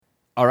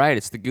All right,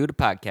 it's the Gouda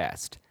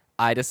podcast.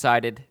 I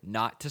decided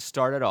not to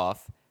start it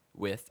off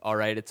with, all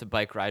right, it's a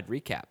bike ride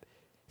recap.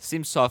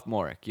 Seems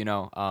sophomoric,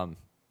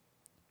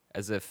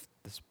 as if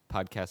this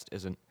podcast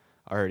isn't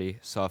already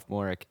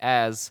sophomoric,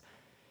 as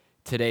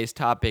today's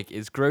topic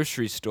is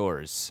grocery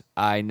stores.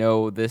 I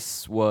know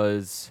has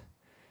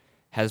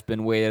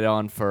been waited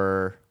on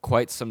for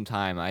quite some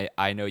time.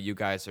 I know you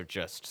guys are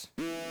just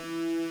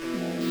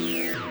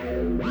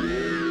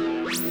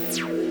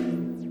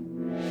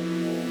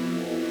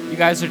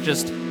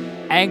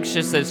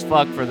anxious as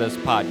fuck for this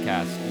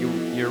podcast.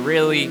 You're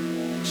really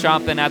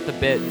chomping at the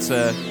bit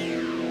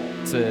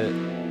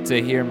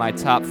to hear my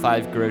top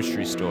 5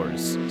 grocery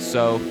stores.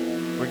 So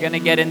we're gonna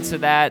get into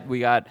that. We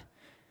got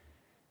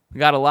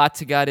a lot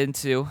to get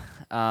into.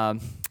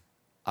 I'm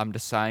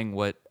deciding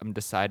what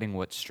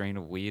strain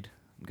of weed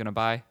I'm gonna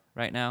buy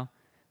right now.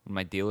 When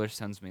my dealer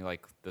sends me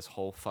like this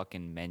whole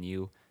fucking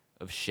menu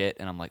of shit,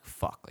 and I'm like,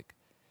 fuck, like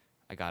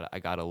I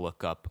gotta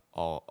look up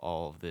all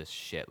of this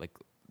shit. Like,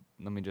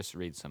 let me just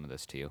read some of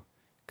this to you,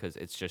 because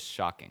it's just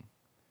shocking.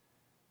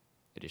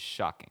 It is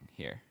shocking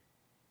here.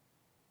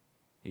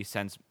 He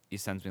sends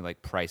me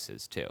like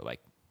prices too. Like,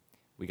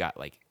 we got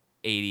like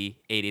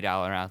 $80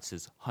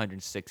 ounces,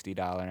 $160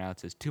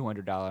 ounces,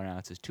 $200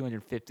 ounces,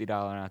 $250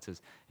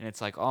 ounces, and it's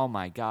like, oh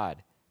my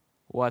god,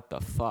 what the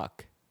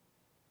fuck?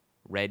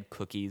 Red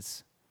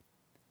cookies,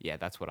 yeah,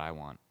 that's what I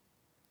want.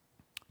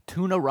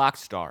 Tuna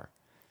Rockstar,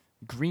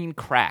 green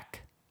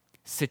crack,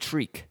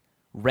 citrique,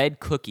 red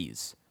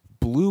cookies,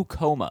 blue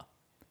coma,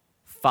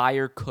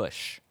 fire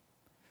kush,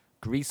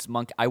 grease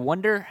monk. I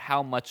wonder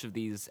how much of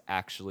these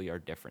actually are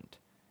different.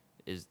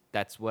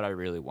 That's what I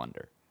really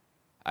wonder.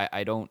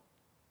 I don't.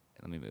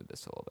 Let me move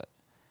this a little bit.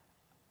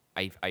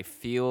 I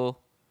feel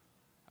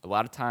a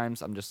lot of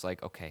times I'm just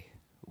like, okay,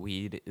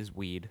 weed is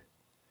weed.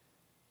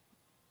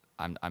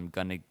 I'm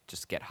gonna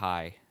just get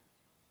high.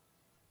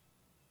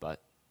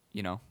 But,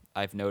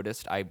 I've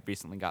noticed I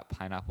recently got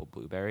pineapple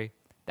blueberry.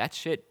 That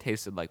shit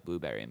tasted like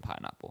blueberry and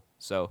pineapple.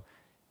 So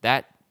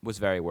that was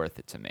very worth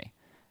it to me.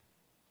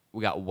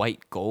 We got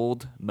white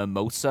gold,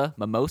 mimosa.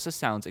 Mimosa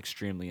sounds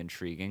extremely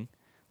intriguing.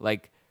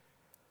 Like,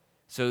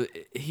 so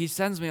he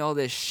sends me all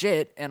this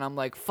shit, and I'm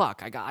like,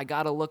 fuck, I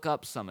gotta look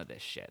up some of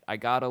this shit. I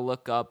gotta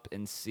look up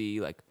and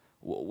see, like,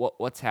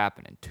 what's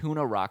happening.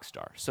 Tuna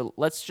Rockstar. So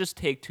let's just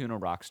take Tuna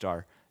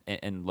Rockstar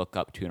and look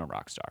up Tuna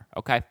Rockstar,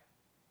 okay?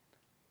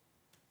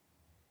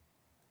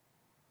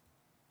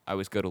 I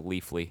always go to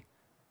Leafly.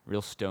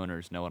 Real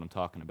stoners know what I'm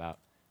talking about.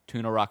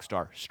 Tuna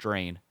Rockstar,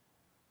 strain.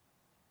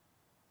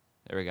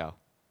 There we go.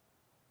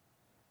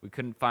 We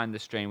couldn't find the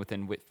strain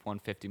within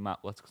 150 miles.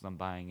 Well, that's because I'm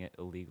buying it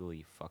illegally,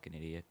 you fucking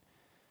idiot.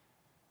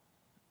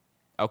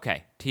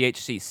 Okay,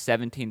 THC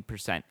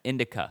 17%.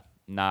 Indica,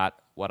 not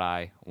what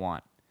I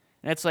want.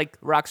 And it's like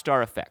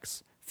rockstar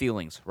effects.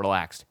 Feelings,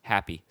 relaxed,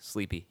 happy,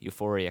 sleepy,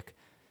 euphoric,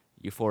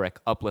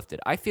 uplifted.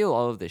 I feel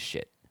all of this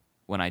shit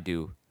when I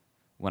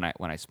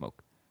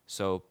smoke.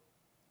 So,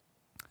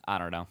 I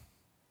don't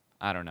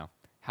know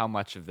how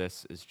much of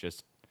this is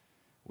just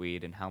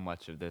weed and how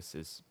much of this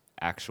is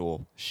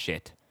actual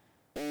shit.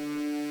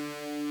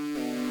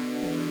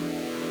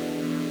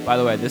 By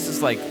the way, this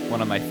is like one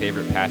of my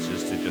favorite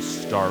passages to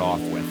just start off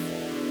with.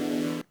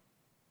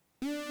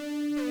 It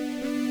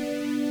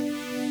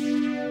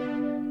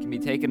can be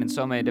taken in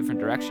so many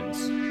different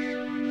directions.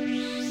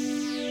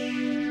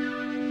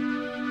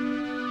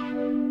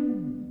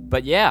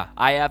 But yeah,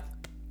 I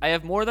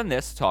have more than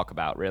this to talk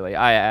about, really.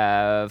 I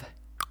have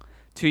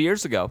 2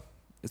 years ago,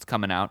 it's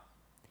coming out.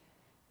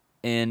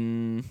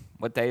 In,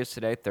 what day is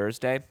today?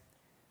 Thursday?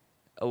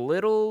 A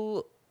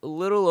little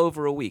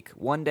over a week.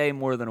 One day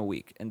more than a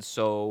week. And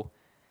so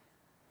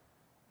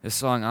this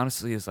song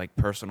honestly is like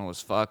personal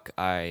as fuck.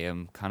 I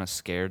am kind of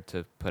scared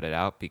to put it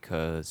out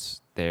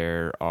because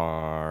I'm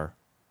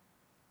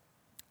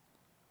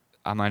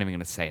not even going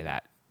to say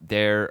that.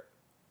 There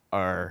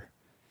are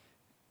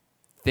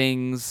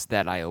things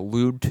that I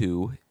allude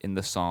to in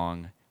the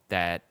song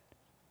that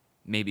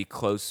maybe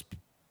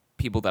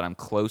people that I'm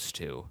close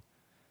to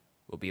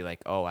will be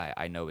like, oh,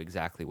 I know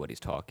exactly what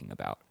he's talking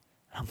about.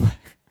 I'm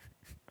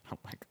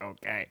like,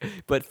 okay.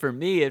 But for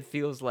me, it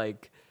feels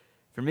like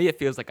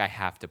I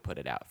have to put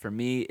it out. For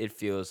me, it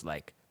feels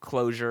like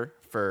closure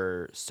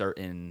for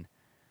certain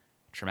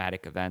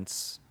traumatic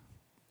events,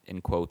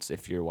 in quotes,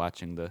 if you're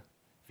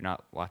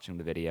not watching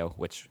the video,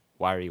 which,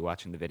 why are you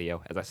watching the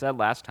video? As I said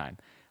last time,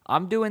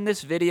 I'm doing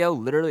this video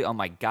literally on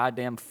my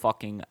goddamn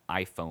fucking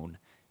iPhone,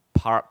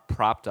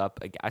 propped up.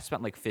 I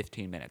spent like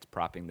 15 minutes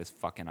propping this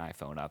fucking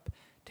iPhone up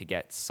to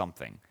get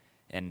something.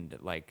 And,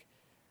 like,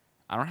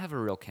 I don't have a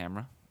real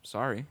camera.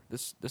 Sorry.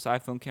 This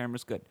iPhone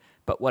camera's good.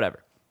 But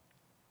whatever.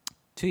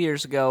 2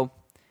 years ago,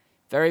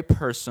 very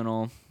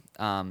personal.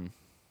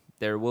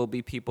 There will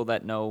be people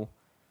that know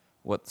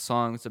what the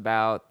song's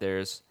about.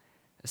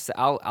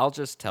 I'll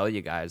just tell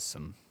you guys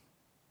some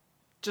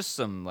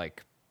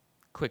like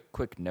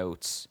quick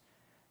notes.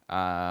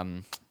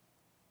 2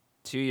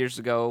 years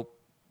ago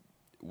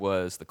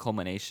was the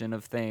culmination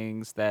of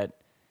things that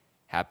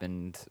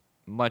happened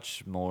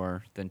much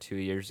more than 2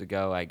 years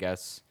ago, I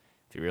guess.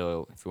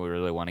 if you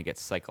really want to get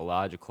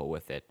psychological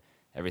with it,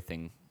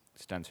 everything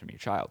stems from your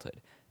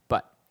childhood.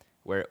 But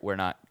we're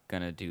not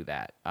gonna do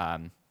that.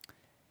 A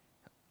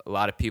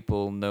lot of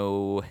people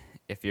know,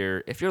 if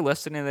you're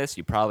listening to this,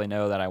 you probably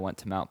know that I went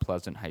to Mount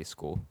Pleasant High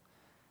School,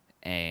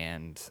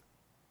 and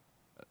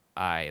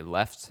I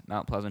left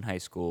Mount Pleasant High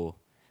School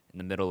in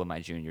the middle of my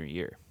junior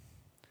year,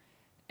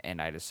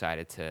 and I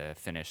decided to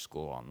finish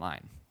school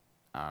online.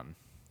 Um,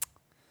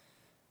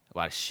 a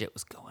lot of shit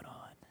was going on.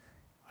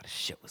 A lot of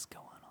shit was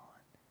going on.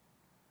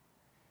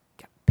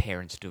 Got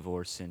parents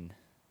divorcing,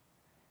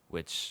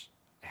 which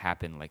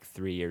happened like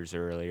 3 years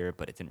earlier,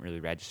 but it didn't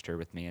really register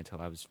with me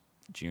until I was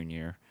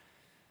junior.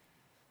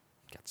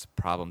 Got some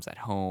problems at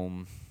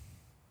home,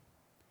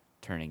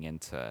 turning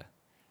into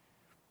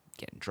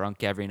getting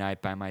drunk every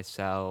night by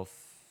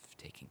myself,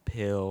 taking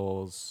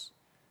pills,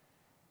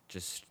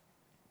 just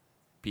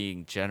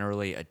being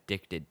generally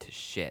addicted to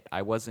shit.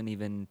 I wasn't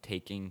even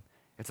taking,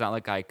 it's not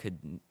like I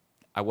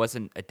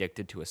wasn't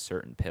addicted to a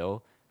certain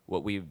pill.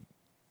 What we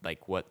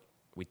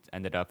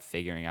ended up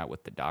figuring out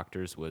with the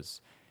doctors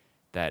was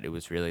that it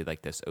was really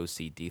like this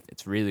OCD.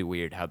 It's really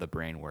weird how the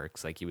brain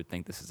works. Like, you would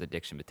think this is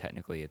addiction, but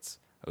technically it's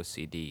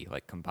OCD,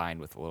 like combined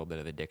with a little bit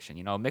of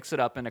addiction. Mix it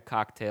up in a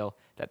cocktail.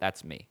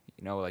 That's me.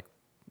 Like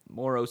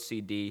more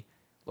OCD, a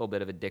little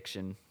bit of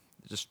addiction.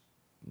 Just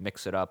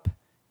mix it up.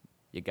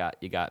 You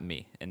got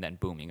me, and then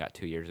boom, you got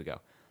 2 years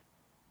ago.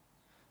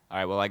 All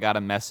right, well, I got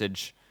a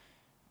message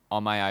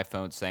on my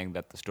iPhone saying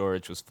that the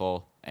storage was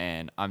full,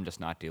 and I'm just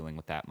not dealing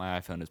with that. My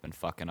iPhone has been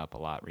fucking up a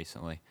lot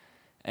recently.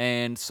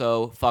 And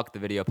so, fuck the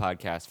video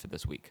podcast for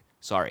this week.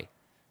 Sorry.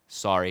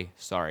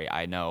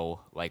 I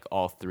know, like,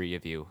 all three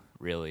of you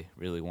really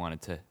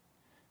wanted to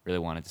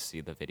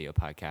see the video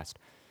podcast.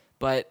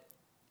 But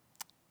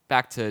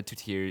back to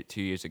 2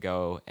 years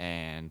ago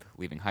and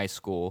leaving high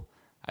school.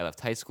 I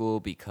left high school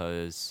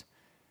because,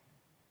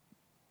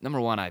 number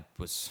one,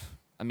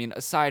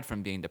 aside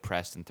from being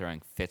depressed and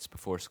throwing fits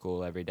before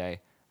school every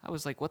day, I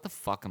was like, what the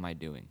fuck am I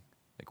doing?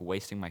 Like,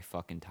 wasting my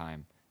fucking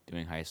time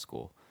doing high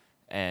school.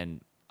 And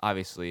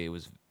obviously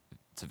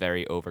it's a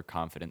very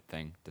overconfident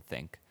thing to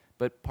think,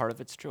 but part of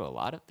it's true.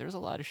 There's a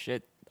lot of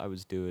shit I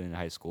was doing in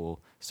high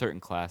school. Certain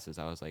classes,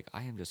 I was like,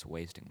 I am just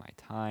wasting my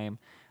time.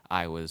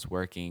 I was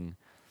working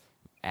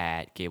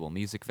at Gable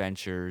Music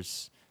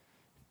Ventures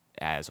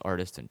as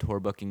artist and tour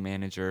booking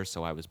manager,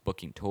 so I was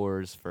booking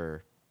tours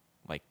for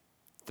like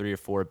 3 or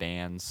 4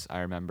 bands. I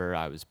remember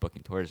I was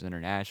booking tours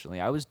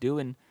internationally. I was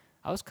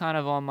kind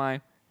of on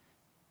my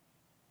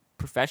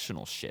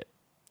professional shit,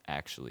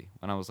 actually,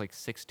 when I was like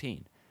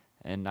 16.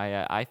 And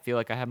I feel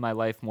like I had my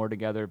life more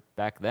together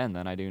back then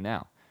than I do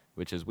now,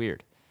 which is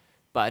weird.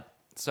 But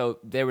so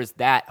there was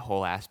that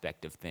whole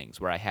aspect of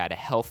things where I had a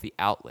healthy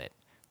outlet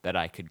that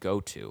I could go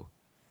to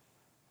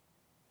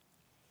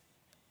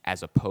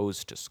as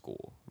opposed to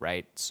school,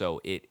 right?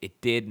 So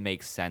it did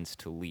make sense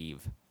to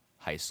leave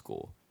high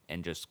school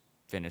and just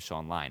finish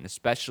online.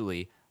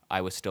 Especially,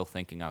 I was still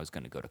thinking I was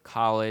going to go to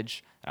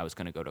college. I was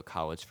going to go to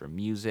college for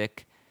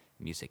music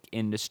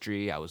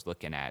industry. I was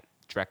looking at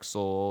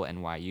Drexel,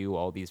 NYU,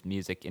 all these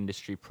music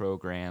industry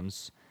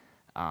programs.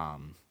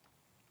 And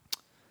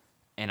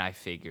I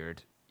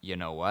figured, you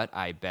know what?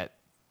 I bet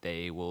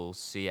they will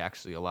see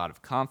actually a lot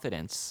of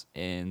confidence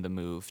in the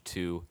move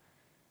to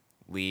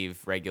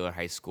leave regular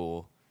high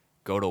school,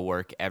 go to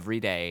work every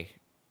day,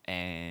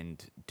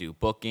 and do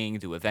booking,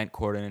 do event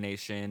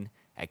coordination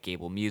at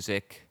Gable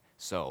Music.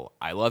 So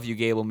I love you,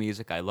 Gable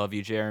Music. I love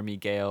you, Jeremy,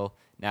 Gail,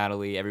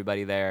 Natalie,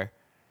 everybody there.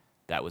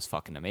 That was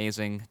fucking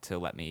amazing to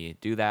let me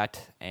do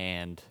that.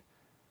 And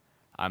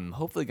I'm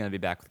hopefully going to be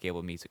back with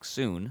Gable Music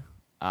soon.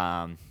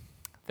 There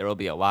will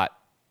be a lot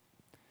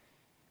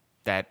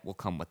that will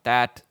come with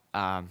that.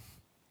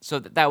 So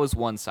that was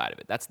one side of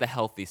it. That's the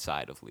healthy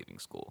side of leaving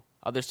school.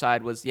 Other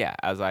side was,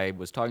 as I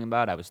was talking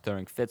about, I was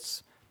throwing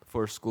fits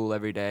before school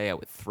every day. I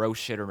would throw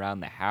shit around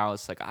the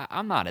house. Like,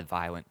 I'm not a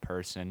violent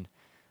person.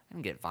 I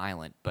don't get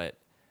violent, but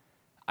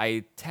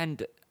I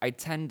tend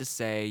to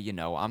say,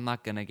 I'm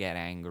not going to get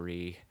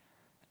angry,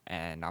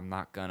 and I'm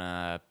not going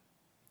to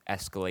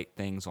escalate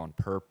things on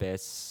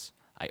purpose.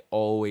 I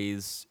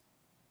always,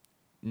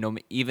 no,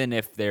 even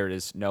if there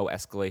is no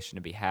escalation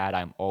to be had,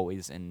 I'm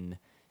always in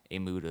a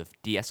mood of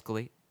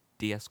de-escalate.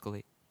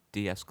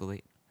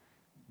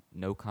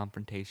 No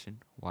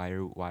confrontation. Why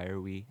are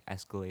we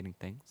escalating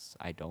things?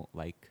 I don't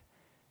like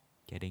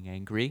getting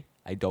angry.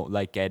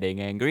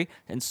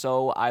 And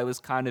so I was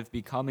kind of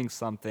becoming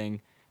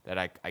something that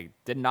I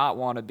did not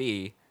want to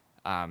be.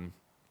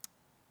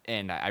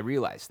 And I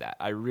realized that.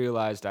 I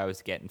realized I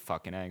was getting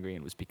fucking angry,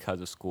 and it was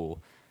because of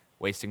school,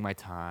 wasting my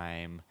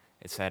time,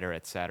 et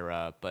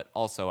cetera, but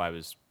also I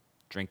was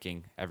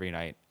drinking every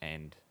night,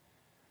 and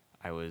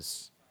I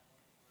was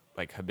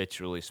like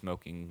habitually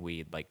smoking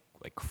weed like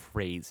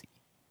crazy.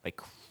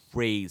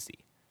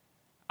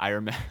 I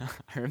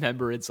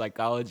remember in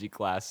psychology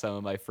class, some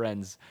of my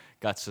friends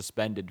got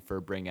suspended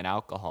for bringing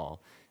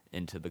alcohol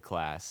into the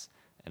class,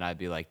 and I'd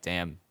be like,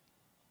 damn,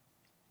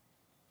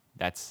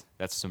 that's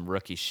some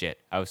rookie shit.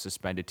 I was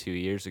suspended 2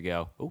 years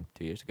ago.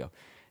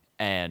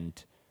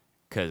 And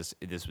because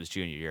this was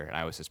junior year and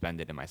I was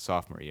suspended in my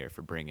sophomore year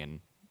for bringing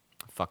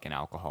fucking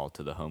alcohol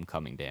to the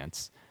homecoming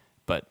dance.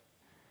 But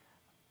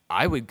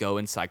I would go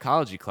in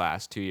psychology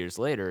class 2 years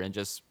later and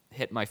just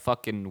hit my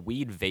fucking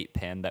weed vape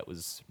pen that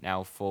was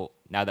now full,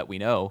 now that we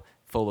know,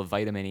 full of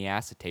vitamin E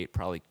acetate,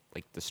 probably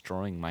like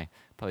destroying my,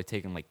 probably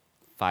taking like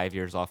 5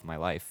 years off my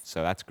life.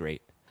 So that's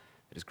great.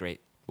 It is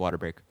great. Water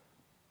break.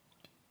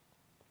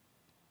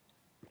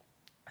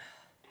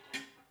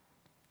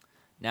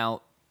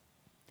 Now,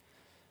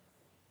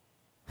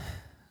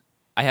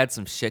 I had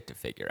some shit to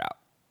figure out.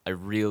 I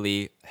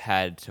really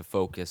had to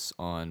focus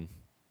on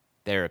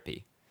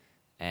therapy.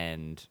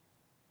 And,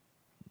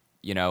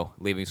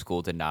 leaving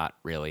school did not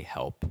really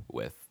help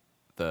with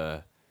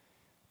the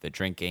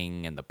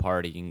drinking and the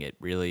partying. It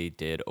really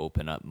did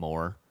open up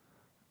more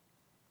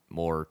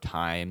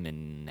time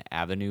and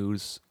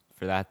avenues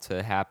for that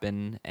to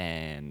happen.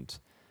 And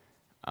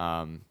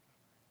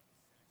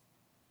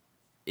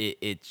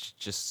it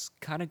just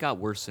kind of got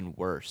worse and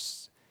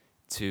worse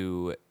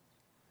to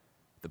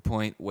the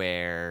point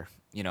where,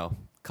 a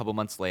couple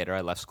months later,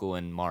 I left school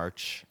in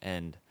March,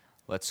 and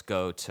let's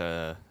go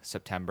to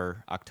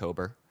September,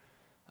 October.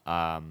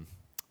 I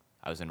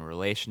was in a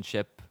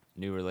relationship,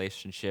 new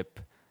relationship,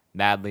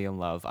 madly in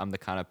love. I'm the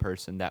kind of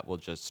person that will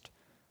just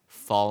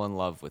fall in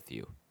love with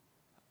you.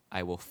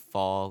 I will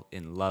fall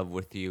in love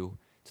with you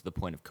to the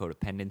point of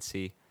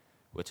codependency,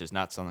 which is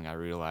not something I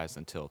realized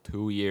until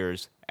 2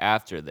 years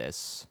after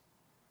this,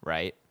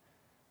 right?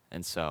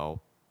 And so,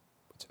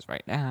 which is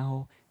right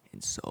now.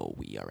 And so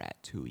we are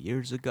at 2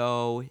 years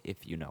ago,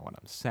 if you know what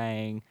I'm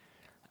saying.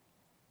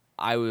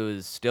 I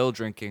was still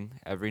drinking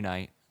every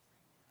night.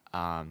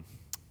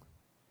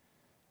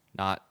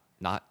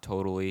 Not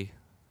totally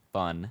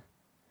fun,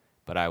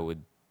 but I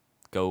would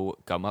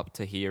come up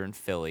to here in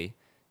Philly,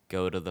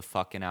 go to the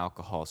fucking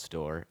alcohol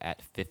store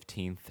at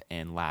 15th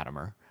and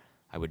Latimer.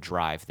 I would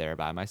drive there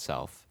by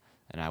myself,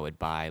 and I would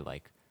buy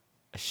like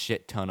a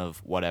shit ton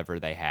of whatever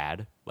they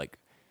had. Like,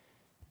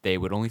 they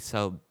would only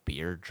sell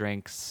beer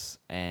drinks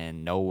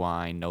and no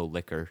wine, no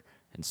liquor.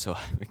 And so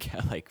I would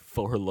get like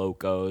Four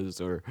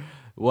Locos or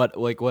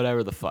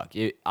whatever the fuck.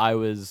 I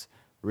was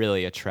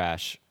really a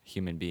trash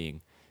human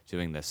being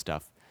doing this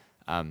stuff.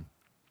 And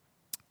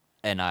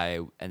I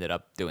ended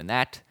up doing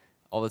that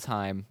all the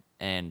time.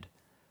 And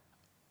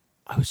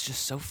I was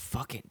just so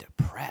fucking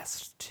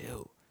depressed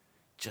too.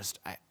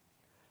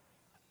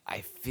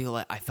 I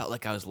felt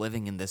like I was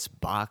living in this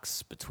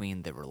box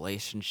between the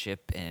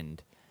relationship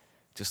and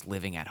just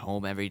living at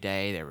home every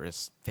day. There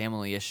was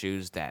family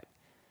issues that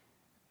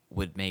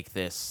would make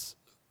this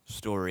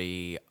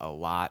story a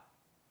lot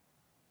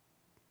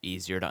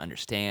easier to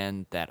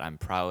understand that I'm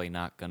probably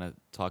not going to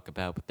talk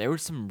about. But there were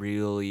some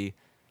really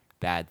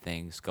bad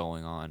things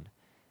going on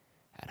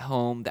at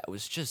home that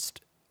was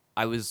just,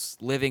 I was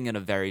living in a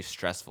very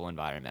stressful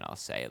environment, I'll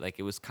say. Like,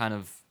 it was kind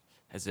of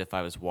as if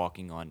I was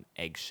walking on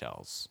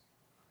eggshells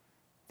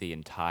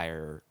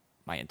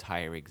my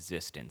entire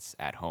existence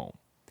at home.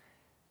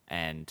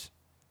 And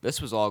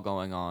this was all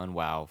going on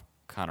while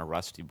kind of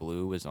Rusty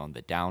Blue was on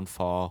the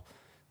downfall,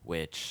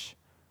 which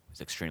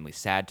was extremely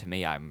sad to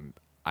me. I'm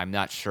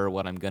not sure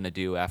what I'm gonna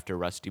do after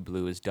Rusty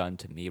Blue is done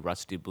to me.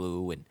 Rusty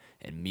Blue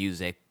and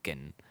music,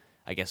 and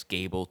I guess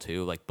Gable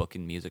too, like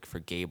booking music for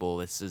Gable.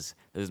 This is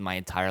my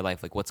entire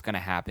life. Like, what's gonna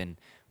happen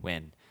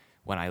when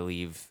I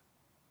leave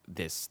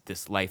this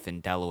life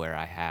in Delaware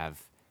I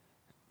have?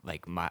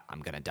 Like,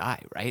 I'm gonna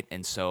die, right?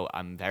 And so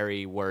I'm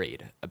very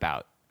worried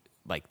about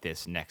like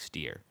this next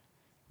year,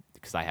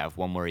 because I have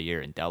one more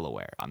year in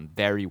Delaware. I'm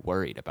very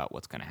worried about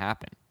what's going to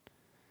happen.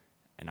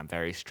 And I'm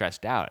very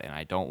stressed out, and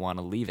I don't want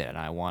to leave it. And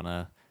I want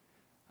to,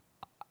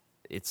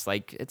 it's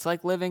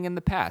like living in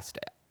the past.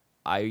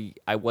 I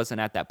wasn't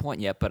at that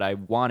point yet, but I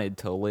wanted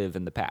to live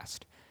in the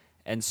past.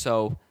 And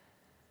so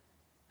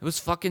it was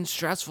fucking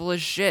stressful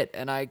as shit,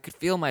 and I could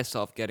feel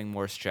myself getting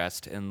more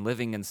stressed and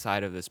living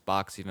inside of this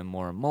box even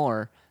more and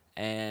more.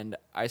 And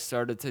I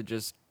started to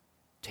just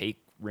take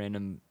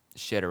random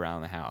shit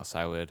around the house.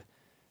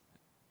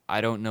 I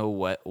don't know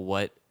what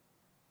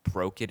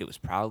broke it. It was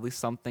probably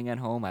something at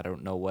home. I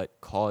don't know what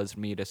caused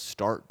me to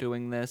start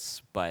doing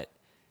this, but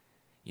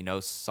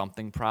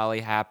something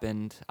probably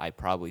happened. I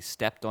probably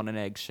stepped on an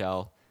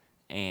eggshell,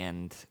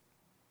 and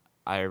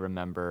I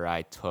remember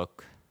I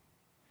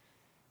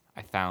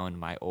found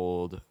my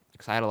old,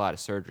 because I had a lot of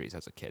surgeries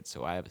as a kid,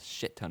 so I have a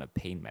shit ton of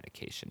pain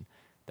medication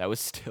that was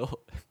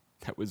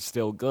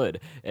still good.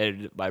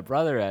 And my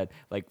brother had,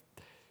 like,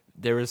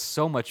 there was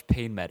so much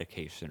pain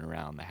medication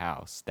around the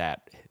house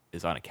that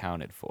is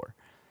unaccounted for.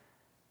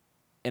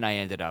 And I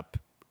ended up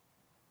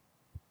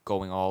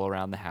going all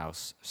around the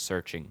house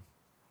searching,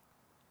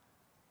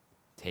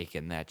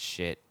 taking that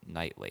shit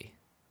nightly.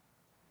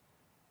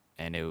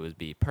 And it would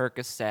be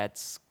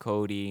Percocets,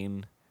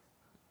 codeine.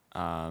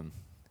 I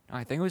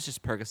think it was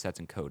just Percocets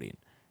and codeine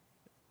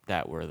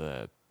that were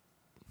the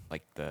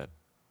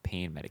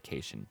pain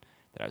medication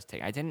that I was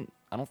taking. I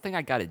don't think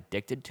I got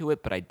addicted to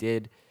it, but I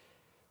did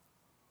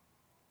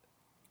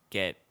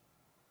get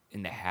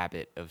in the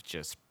habit of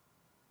just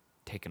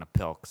taking a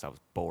pill because I was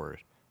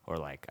bored, or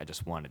like I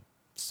just wanted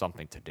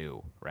something to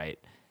do, right?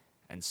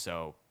 And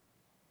so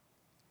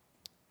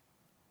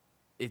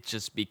it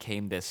just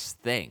became this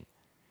thing.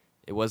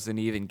 It wasn't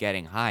even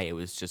getting high, it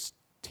was just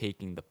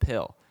taking the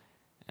pill.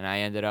 And I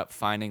ended up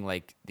finding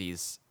like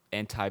these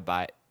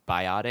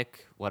antibiotic,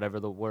 whatever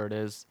the word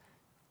is,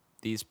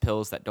 these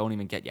pills that don't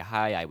even get you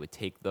high. I would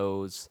take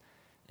those,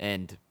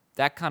 and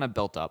that kind of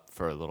built up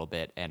for a little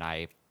bit. And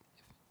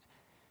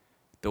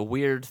the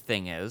weird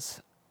thing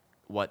is,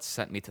 what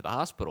sent me to the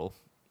hospital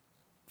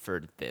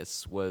for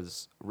this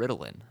was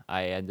Ritalin.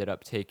 I ended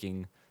up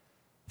taking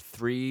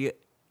 3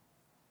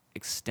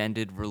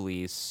 extended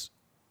release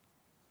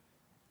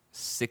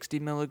 60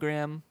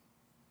 milligram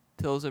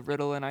pills of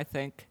Ritalin, I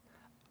think.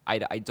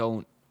 I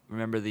don't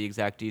remember the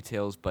exact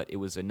details, but it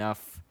was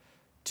enough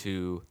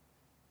to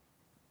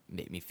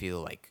make me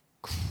feel like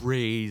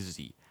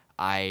crazy.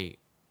 I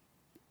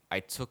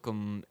took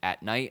them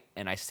at night,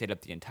 and I stayed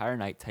up the entire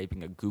night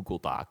typing a Google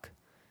Doc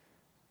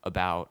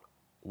about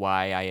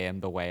why I am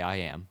the way I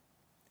am,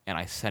 and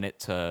I sent it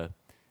to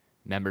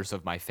members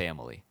of my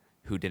family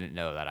who didn't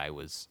know that I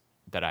was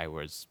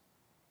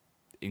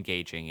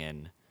engaging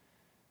in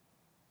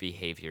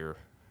behavior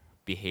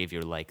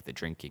like the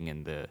drinking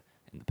and the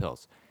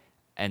pills.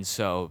 And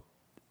so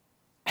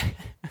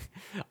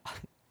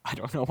I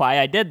don't know why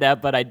I did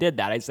that, but I did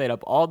that. I stayed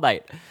up all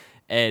night.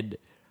 And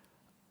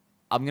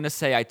I'm going to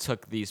say I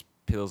took these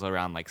pills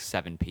around like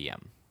 7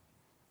 p.m.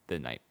 the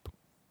night.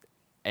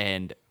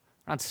 And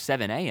around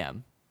 7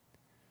 a.m.,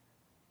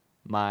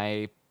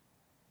 my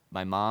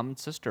mom and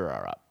sister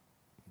are up.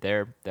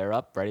 They're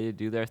up, ready to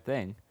do their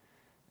thing.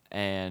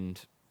 And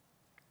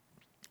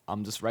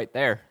I'm just right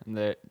there. And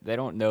they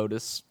don't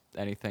notice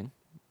anything.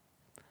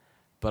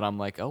 But I'm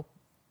like, oh,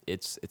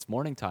 it's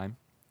morning time.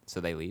 So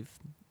they leave.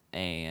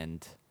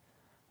 And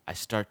I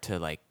start to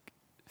like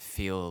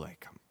feel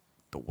like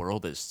the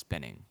world is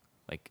spinning,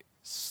 like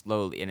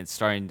slowly, and it's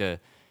starting to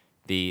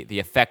the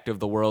effect of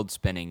the world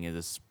spinning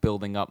is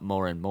building up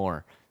more and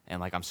more,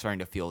 and like I'm starting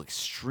to feel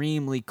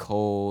extremely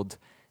cold,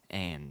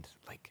 and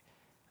like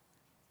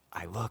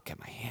I look at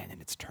my hand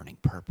and it's turning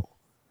purple,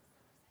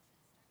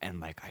 and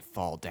like I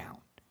fall down,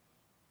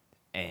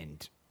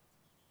 and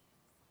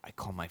I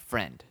call my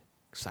friend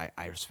because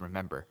I just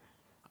remember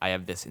I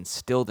have this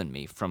instilled in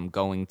me from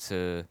going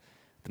to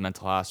the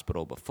mental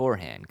hospital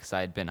beforehand, because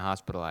I had been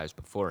hospitalized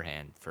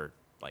beforehand for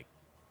like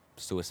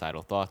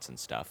suicidal thoughts and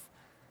stuff.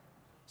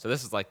 So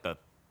this is like the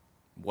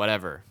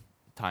whatever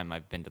time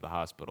I've been to the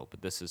hospital,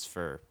 but this is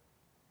for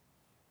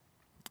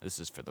the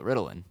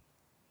Ritalin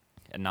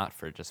and not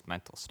for just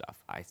mental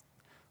stuff. I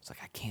was like,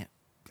 I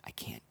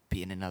can't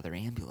be in another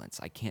ambulance.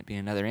 I can't be in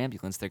another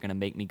ambulance. They're gonna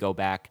make me go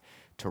back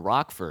to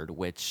Rockford,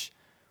 which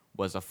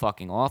was a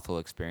fucking awful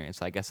experience.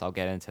 I guess I'll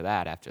get into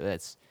that after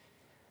this.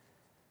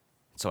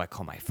 So I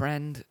call my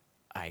friend,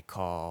 and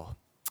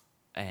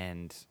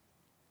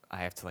I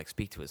have to like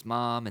speak to his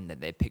mom, and then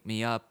they pick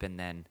me up and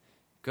then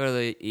go to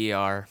the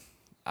ER.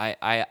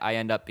 I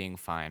end up being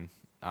fine.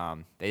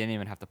 They didn't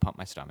even have to pump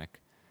my stomach,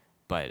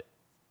 but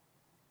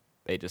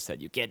they just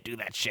said, you can't do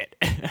that shit.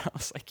 And I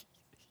was like,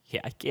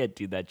 yeah, I can't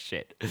do that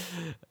shit.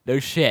 No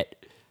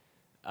shit.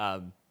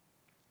 And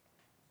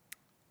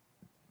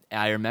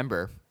I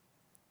remember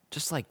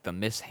just like the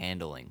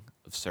mishandling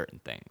of certain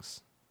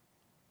things,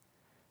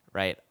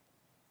 right?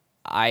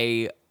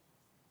 I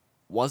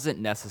wasn't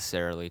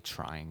necessarily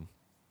trying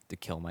to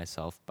kill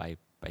myself by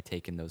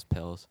taking those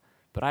pills,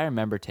 but I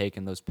remember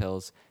taking those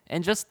pills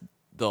and just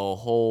the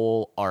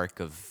whole arc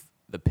of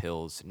the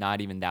pills,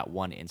 not even that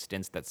one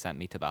instance that sent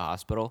me to the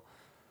hospital.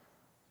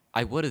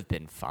 I would have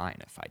been fine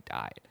if I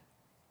died.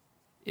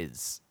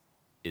 Is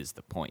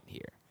the point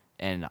here.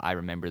 And I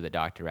remember the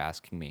doctor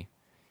asking me,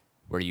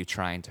 were you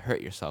trying to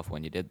hurt yourself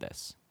when you did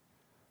this?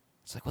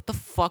 It's like, what the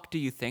fuck do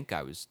you think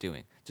I was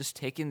doing? Just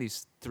taking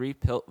these 3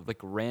 like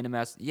random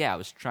ass. Yeah, I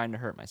was trying to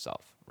hurt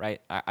myself, right?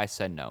 I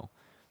said no.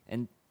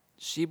 And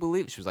she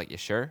believed. She was like, you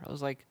sure? I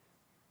was like,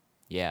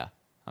 yeah,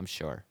 I'm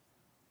sure.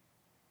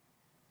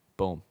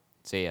 Boom.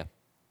 See ya. I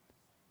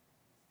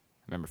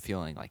remember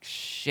feeling like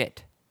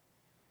shit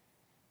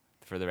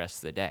for the rest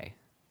of the day,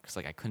 because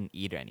like I couldn't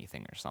eat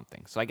anything or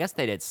something. So I guess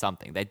they did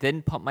something. They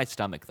didn't pump my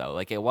stomach though.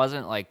 Like it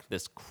wasn't like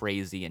this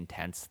crazy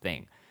intense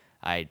thing.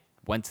 I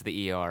went to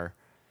the ER.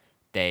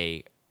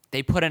 They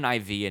put an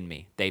IV in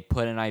me. They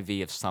put an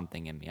IV of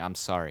something in me. I'm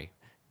sorry.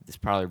 It's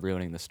probably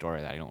ruining the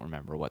story that I don't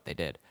remember what they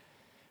did.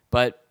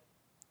 But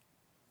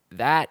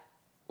that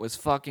was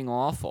fucking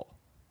awful.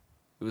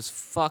 It was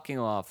fucking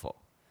awful.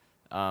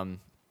 I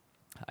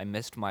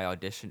missed my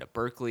audition to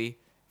Berkeley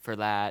for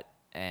that,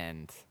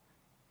 and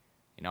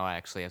I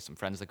actually have some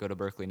friends that go to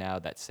Berkeley now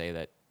that say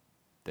that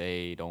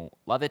they don't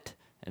love it,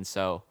 and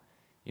so,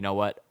 you know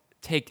what?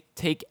 Take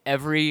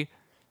every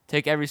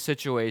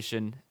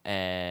situation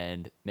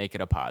and make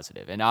it a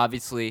positive. And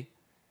obviously,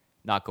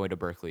 not going to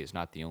Berkeley is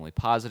not the only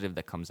positive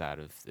that comes out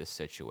of this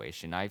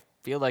situation. I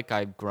feel like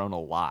I've grown a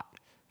lot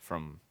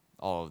from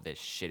all of this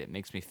shit. It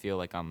makes me feel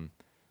like I'm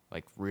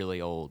like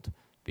really old,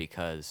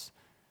 because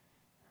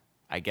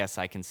I guess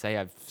I can say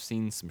I've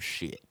seen some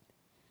shit,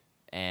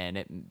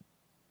 and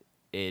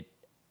it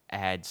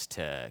adds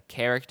to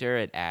character.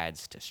 It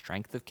adds to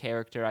strength of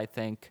character, I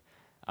think.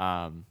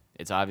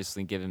 It's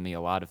obviously given me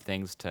a lot of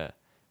things to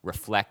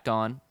reflect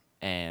on.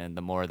 And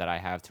the more that I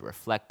have to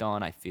reflect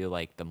on, I feel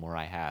like the more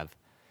I have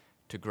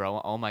to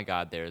grow. Oh my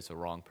God, there's a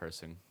wrong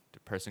person. The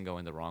person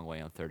going the wrong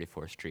way on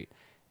 34th Street.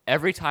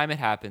 Every time it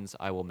happens,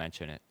 I will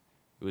mention it.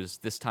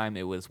 This time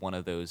it was one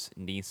of those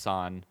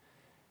Nissan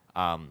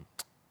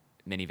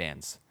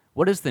minivans.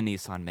 What is the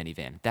Nissan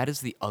minivan? That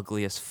is the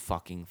ugliest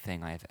fucking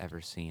thing I have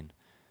ever seen.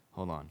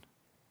 Hold on.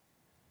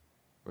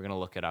 We're going to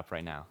look it up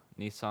right now.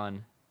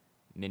 Nissan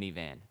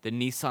minivan. The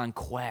Nissan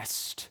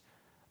Quest.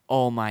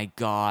 Oh my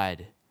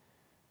God.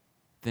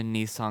 The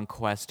Nissan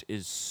Quest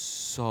is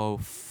so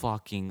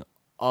fucking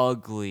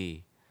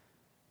ugly.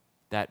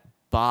 That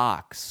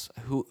box.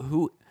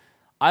 Who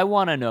I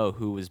want to know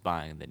who was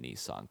buying the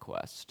Nissan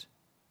Quest.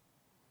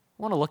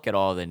 I want to look at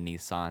all the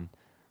Nissan.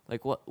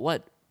 Like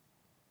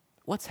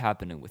what's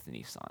happening with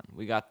Nissan?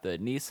 We got the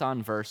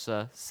Nissan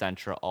Versa,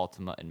 Sentra,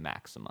 Altima, and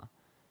Maxima.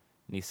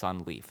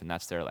 Nissan Leaf, and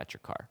that's their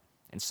electric car.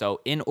 And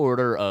so in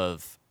order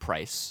of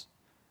price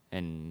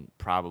and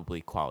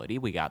probably quality,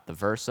 we got the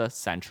Versa,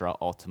 Sentra,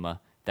 Altima,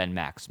 then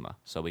Maxima.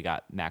 So we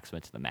got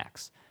Maxima to the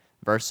max.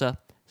 Versa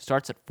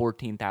starts at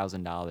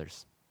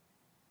 $14,000.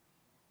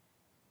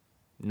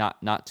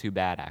 Not too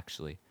bad,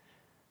 actually.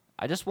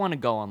 I just want to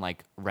go on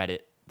like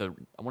Reddit. I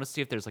want to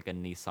see if there's like a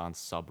Nissan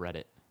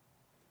subreddit.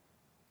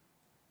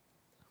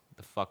 What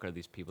the fuck are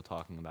these people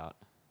talking about?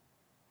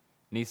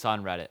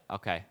 Nissan Reddit.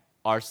 Okay.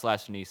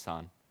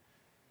 r/Nissan.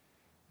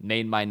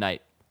 Made my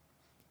night.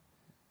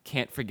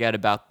 Can't forget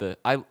about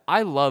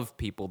I love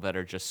people that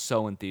are just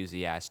so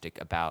enthusiastic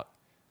about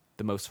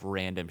the most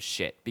random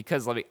shit.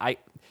 Because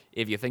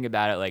if you think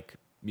about it, like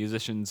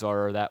musicians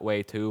are that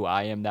way too.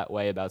 I am that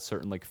way about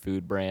certain like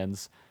food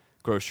brands,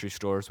 grocery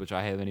stores, which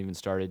I haven't even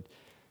started.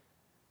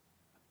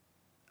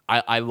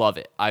 I love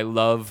it. I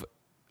love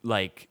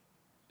like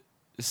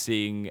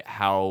seeing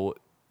how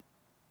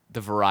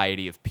the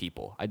variety of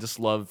people. I just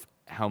love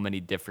how many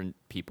different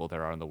people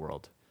there are in the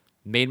world.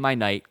 Made my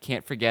night.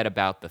 Can't forget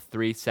about the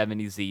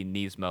 370Z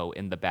Nismo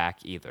in the back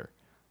either.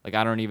 Like,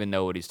 I don't even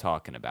know what he's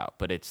talking about,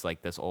 but it's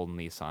like this old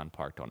Nissan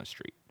parked on a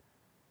street.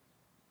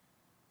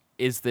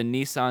 Is the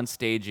Nissan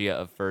Stagea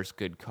a first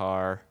good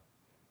car?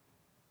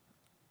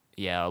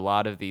 Yeah, a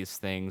lot of these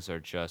things are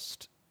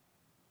just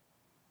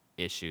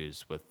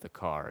issues with the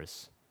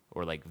cars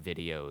or like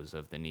videos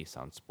of the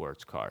Nissan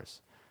sports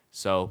cars.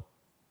 So,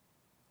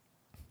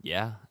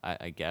 yeah,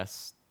 I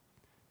guess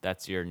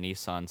that's your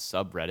Nissan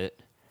subreddit.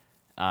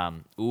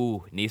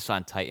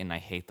 Nissan Titan. I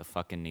hate the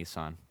fucking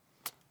Nissan.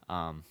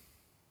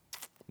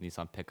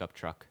 Nissan pickup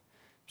truck.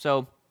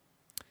 So,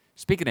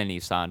 speaking of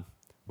Nissan,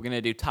 we're going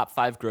to do top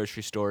 5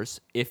 grocery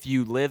stores. If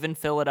you live in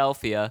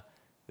Philadelphia,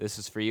 this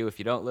is for you. If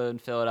you don't live in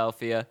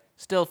Philadelphia,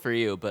 still for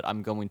you, but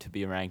I'm going to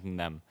be ranking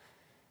them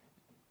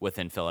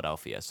within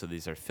Philadelphia. So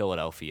these are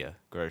Philadelphia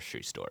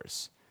grocery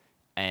stores.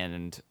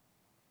 And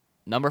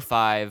number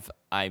 5,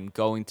 I'm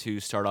going to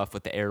start off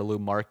with the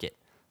Heirloom Market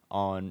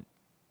on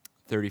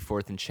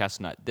 34th and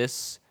Chestnut.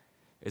 This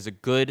is a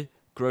good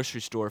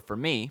grocery store for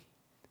me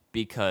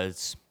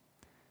because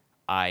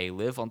I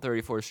live on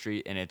 34th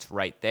Street and it's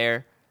right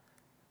there.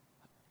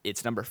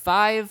 It's number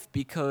 5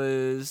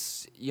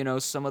 because,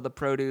 some of the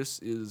produce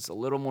is a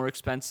little more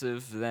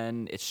expensive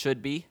than it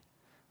should be.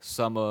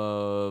 Some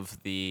of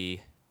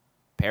the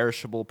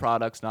perishable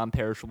products,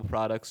 non-perishable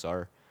products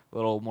are a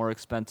little more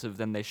expensive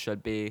than they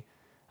should be.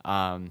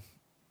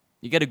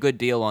 You get a good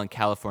deal on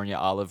California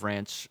Olive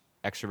Ranch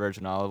extra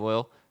virgin olive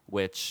oil,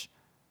 which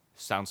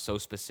sounds so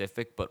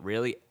specific, but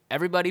really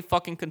everybody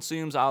fucking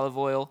consumes olive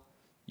oil.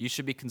 You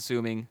should be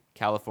consuming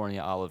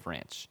California Olive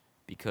Ranch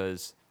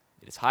because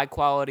it is high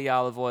quality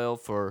olive oil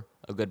for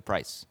a good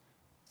price.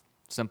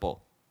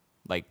 Simple.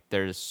 Like,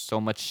 there's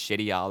so much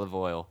shitty olive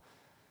oil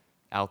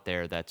out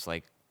there that's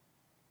like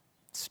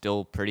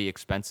still pretty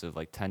expensive,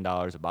 like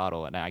 $10 a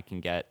bottle, and I can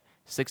get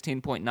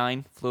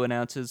 16.9 fluid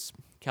ounces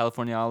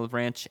California Olive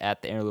Ranch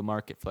at the Heirloom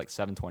Market for like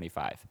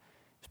 $7.25,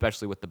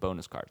 especially with the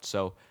bonus card.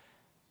 So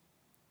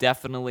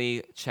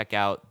definitely check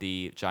out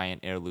the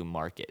Giant Heirloom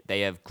Market.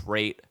 They have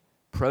great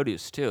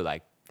produce too.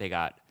 Like, they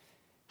got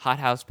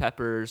hothouse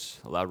peppers,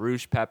 La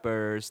Rouge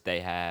peppers. They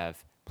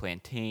have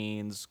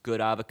plantains, good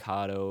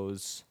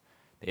avocados.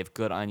 They have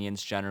good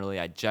onions generally.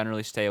 I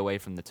generally stay away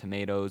from the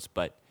tomatoes,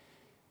 but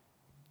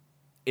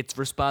it's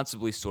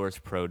responsibly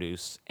sourced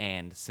produce,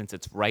 and since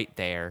it's right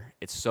there,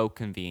 it's so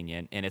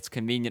convenient, and it's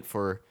convenient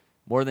for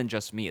more than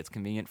just me. It's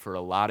convenient for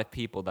a lot of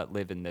people that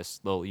live in this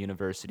little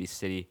University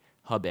City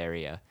hub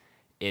area.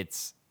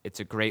 It's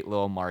a great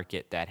little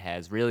market that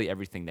has really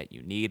everything that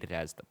you need. It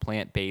has the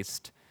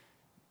plant-based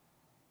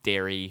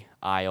dairy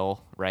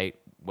aisle, right,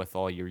 with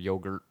all your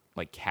yogurt,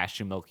 like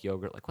cashew milk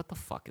yogurt. Like, what the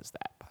fuck is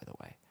that, by the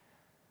way?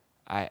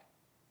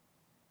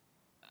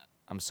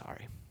 I'm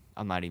sorry.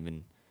 I'm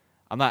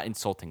not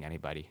insulting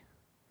anybody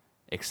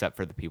except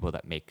for the people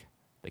that make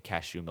the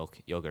cashew milk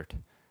yogurt.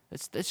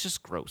 It's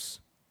just gross.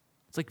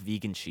 It's like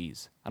vegan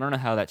cheese. I don't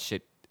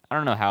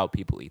know how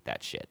people eat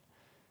that shit.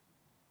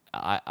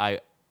 I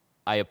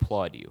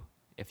applaud you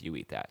if you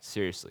eat that,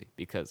 seriously,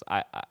 because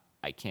I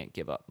can't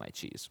give up my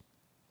cheese.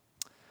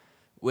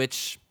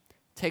 Which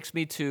takes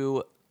me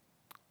to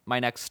my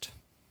next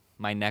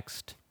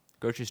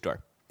grocery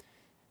store.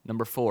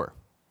 Number 4.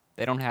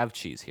 They don't have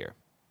cheese here.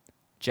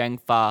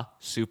 Zhengfa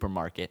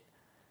Supermarket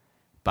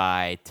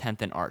by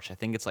 10th and Arch. I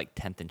think it's like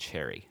 10th and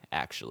Cherry,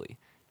 actually.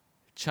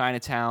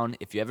 Chinatown.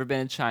 If you've ever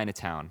been in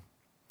Chinatown,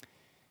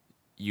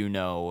 you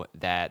know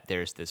that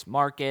there's this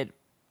market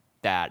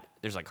that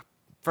there's like,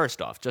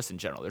 first off, just in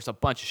general, there's a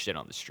bunch of shit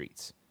on the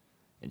streets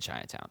in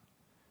Chinatown.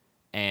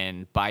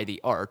 And by the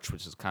Arch,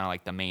 which is kind of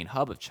like the main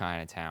hub of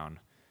Chinatown,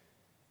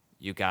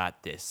 you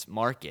got this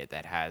market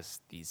that has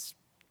these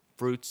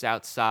fruits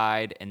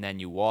outside, and then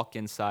you walk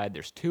inside.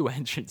 There's 2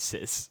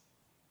 entrances,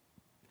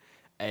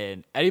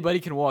 and anybody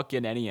can walk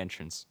in any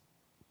entrance.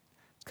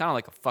 It's kind of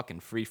like a fucking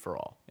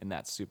free-for-all in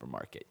that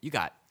supermarket. You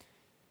got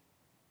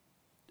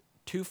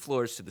 2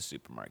 floors to the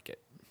supermarket.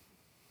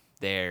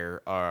 There's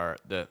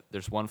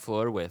one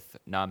floor with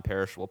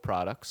non-perishable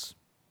products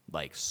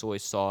like soy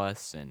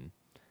sauce and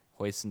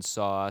hoisin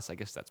sauce. I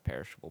guess that's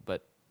perishable,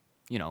 but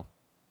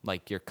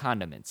like your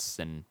condiments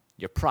and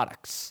your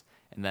products.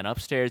 And then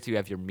upstairs you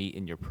have your meat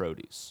and your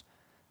produce.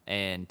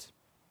 And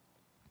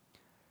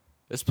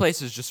this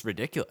place is just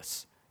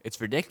ridiculous. It's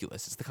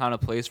ridiculous. It's the kind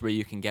of place where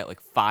you can get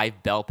like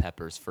 5 bell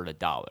peppers for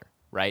 $1,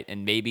 right?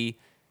 And maybe,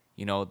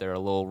 they're a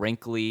little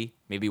wrinkly.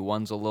 Maybe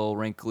one's a little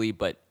wrinkly,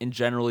 but in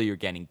general, you're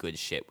getting good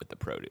shit with the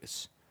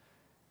produce.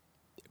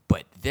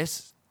 But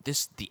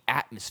the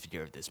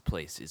atmosphere of this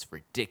place is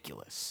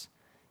ridiculous.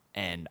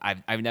 And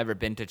I've never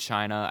been to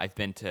China. I've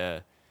been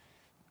to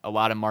a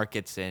lot of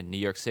markets in New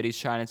York City's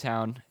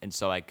Chinatown, and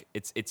so like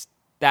it's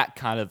that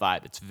kind of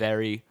vibe. It's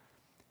very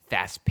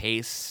fast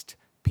paced.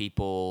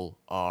 People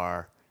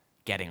are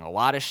getting a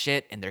lot of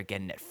shit, and they're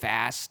getting it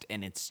fast,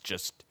 and it's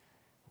just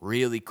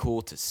really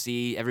cool to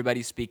see.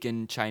 Everybody's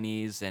speaking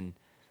Chinese, and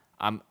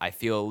I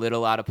feel a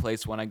little out of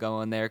place when I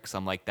go in there because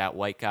I'm like that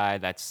white guy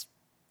that's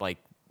like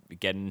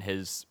getting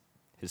his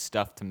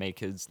stuff to make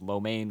his lo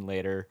mein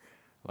later,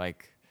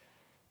 like.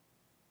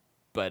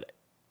 But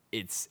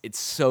it's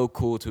so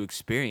cool to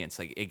experience.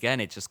 Like, again,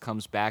 it just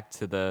comes back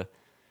to there's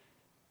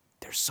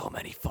so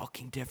many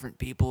fucking different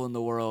people in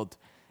the world,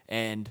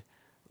 and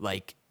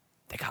like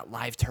they got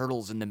live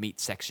turtles in the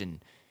meat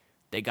section.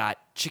 They got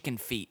chicken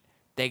feet.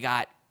 They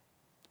got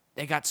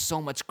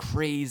so much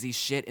crazy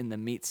shit in the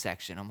meat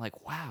section. I'm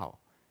like, wow,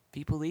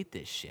 people eat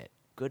this shit.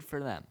 Good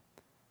for them.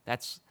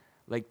 That's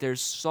like,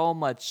 there's so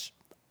much.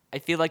 I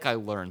feel like I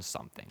learned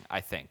something,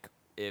 I think.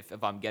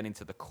 If I'm getting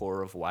to the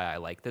core of why I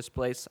like this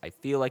place, I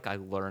feel like I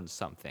learned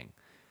something.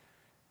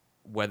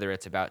 Whether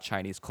it's about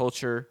Chinese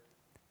culture,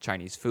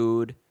 Chinese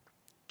food,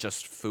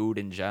 just food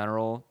in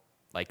general,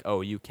 like, oh,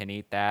 you can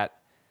eat that.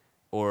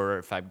 Or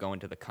if I'm going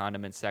to the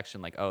condiment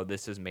section, like, oh,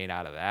 this is made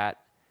out of that.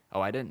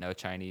 Oh, I didn't know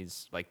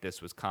Chinese, like,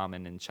 this was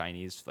common in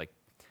Chinese, like,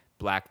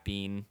 black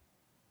bean,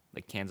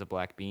 like cans of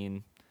black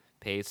bean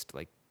paste.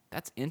 Like,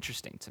 that's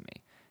interesting to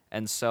me.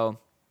 And so,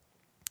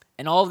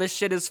 and all this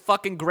shit is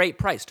fucking great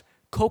priced.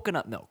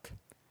 Coconut milk.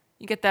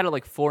 You get that at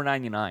like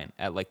 $4.99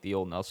 at like the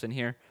old Nelson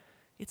here.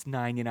 It's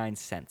 99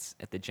 cents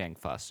at the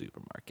Zhengfa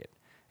Supermarket.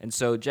 And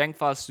so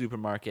Zhengfa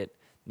Supermarket,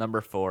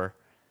 number 4,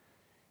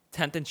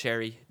 10th and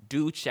Cherry,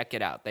 do check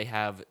it out. They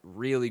have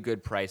really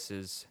good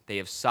prices. They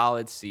have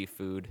solid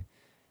seafood,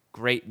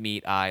 great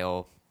meat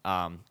aisle.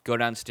 Go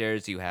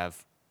downstairs, you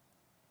have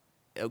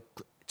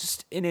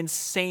just an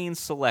insane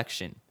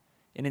selection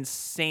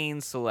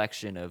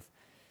of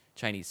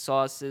Chinese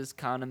sauces,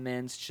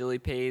 condiments, chili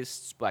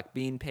pastes, black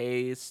bean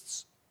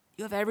pastes.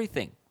 You have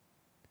everything.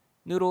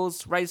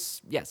 Noodles,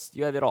 rice, yes,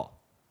 you have it all.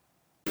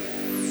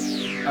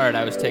 All right,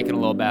 I was taking a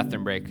little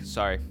bathroom break.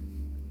 Sorry.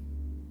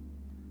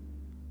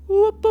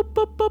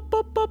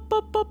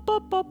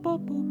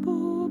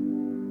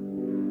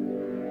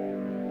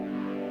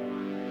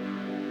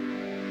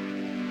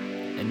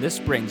 And this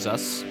brings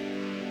us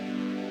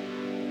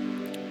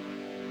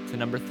to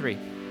number 3.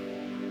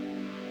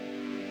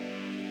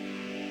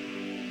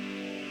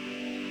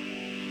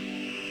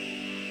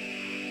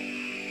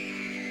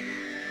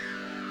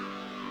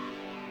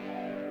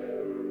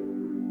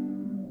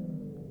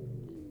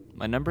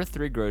 My number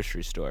 3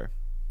 grocery store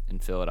in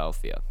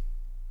Philadelphia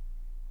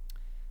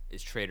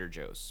is Trader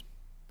Joe's.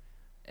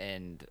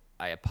 And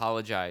I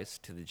apologize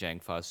to the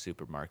Zhengfa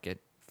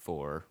Supermarket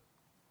for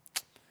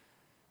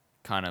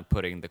kind of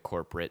putting the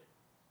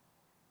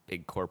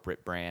big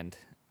corporate brand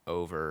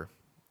over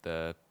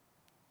Zhengfa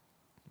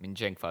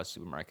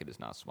Supermarket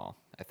is not small.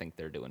 I think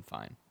they're doing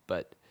fine.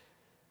 But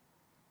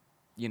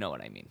you know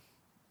what I mean.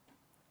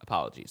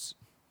 Apologies.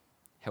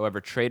 However,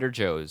 Trader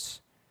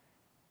Joe's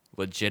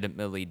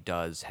legitimately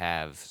does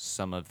have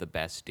some of the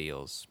best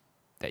deals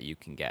that you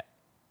can get.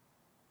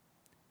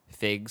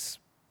 Figs,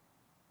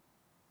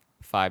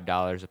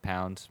 $5 a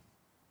pound,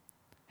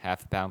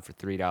 half a pound for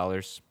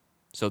 $3.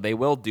 So they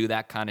will do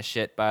that kind of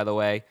shit, by the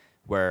way,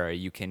 where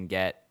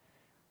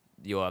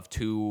you'll have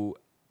 2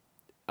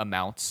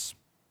 amounts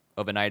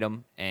of an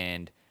item,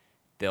 and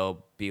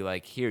they'll be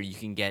like, here, you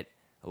can get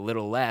a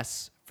little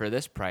less for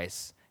this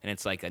price, and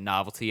it's like a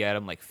novelty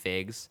item like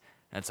figs,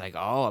 and it's like,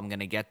 oh, I'm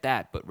gonna get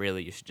that, but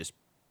really you should just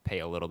pay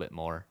a little bit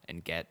more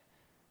and get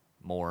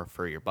more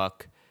for your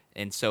buck.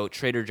 And so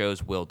Trader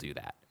Joe's will do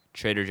that.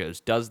 Trader Joe's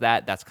does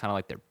that. That's kind of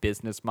like their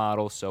business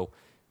model. So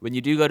when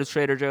you do go to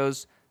Trader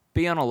Joe's,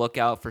 be on a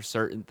lookout for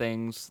certain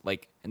things.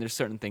 And there's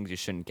certain things you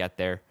shouldn't get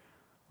there,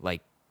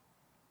 like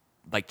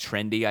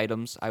trendy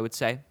items, I would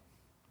say,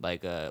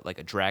 like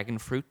a dragon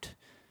fruit,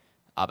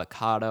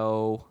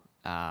 avocado,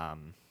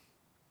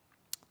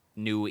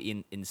 new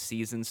in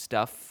season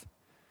stuff.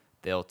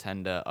 They'll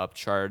tend to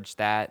upcharge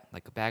that.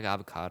 Like a bag of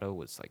avocado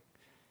was like,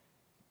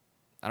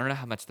 I don't know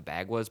how much the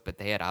bag was, but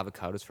they had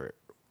avocados for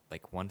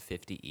like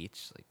 150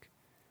 each. Like,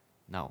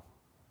 no,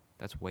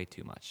 that's way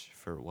too much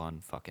for one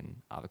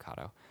fucking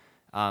avocado.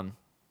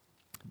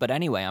 But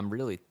anyway, I'm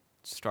really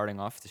starting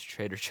off this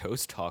Trader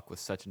Joe's talk with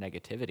such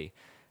negativity.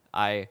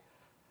 I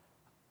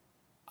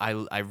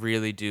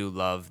really do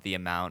love the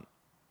amount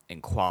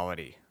and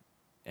quality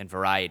and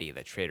variety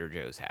that Trader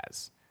Joe's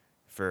has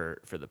for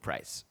the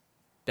price.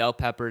 Bell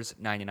peppers,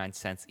 99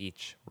 cents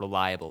each,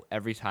 reliable.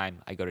 Every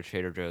time I go to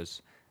Trader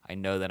Joe's, I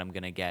know that I'm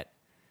going to get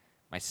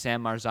my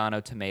San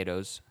Marzano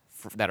tomatoes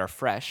that are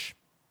fresh,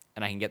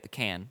 and I can get the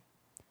can.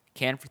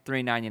 Can for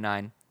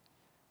 $3.99,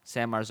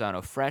 San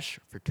Marzano fresh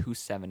for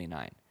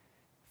 $2.79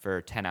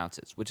 for 10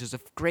 ounces, which is a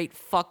great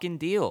fucking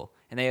deal.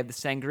 And they have the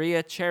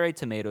Sangria cherry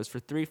tomatoes for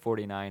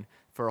 $3.49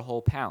 for a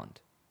whole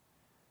pound.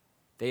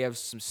 They have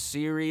some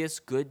serious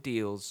good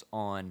deals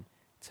on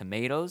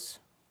tomatoes,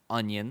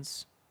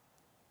 onions,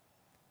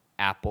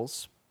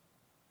 apples,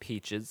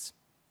 peaches,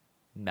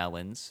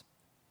 melons,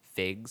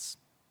 figs,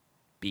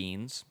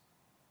 beans.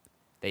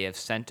 They have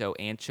Cento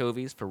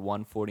anchovies for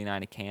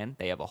 $1.49 a can.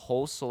 They have a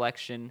whole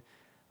selection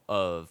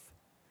of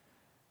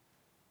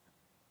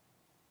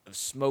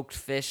smoked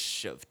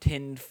fish, of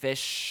tinned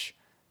fish,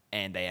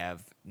 and they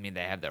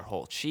have their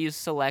whole cheese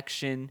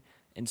selection.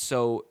 And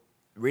so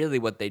really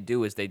what they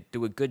do is they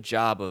do a good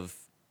job of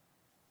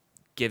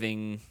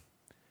giving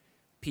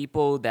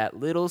people that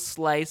little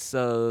slice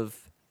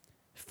of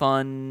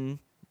fun,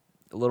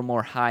 a little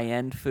more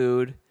high-end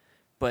food.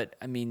 But,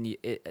 I mean,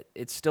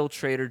 it's still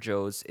Trader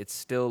Joe's. It's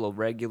still a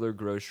regular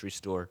grocery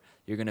store.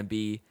 You're gonna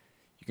be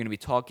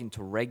talking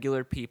to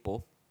regular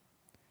people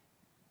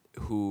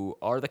who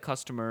are the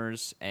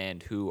customers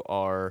and who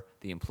are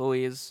the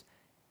employees.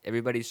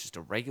 Everybody's just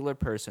a regular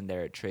person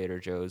there at Trader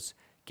Joe's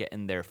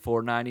getting their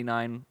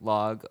 $4.99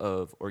 log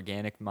of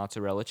organic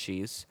mozzarella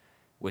cheese,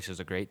 which is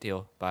a great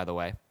deal, by the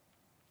way.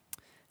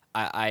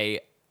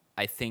 I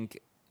think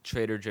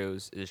Trader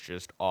Joe's is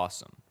just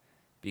awesome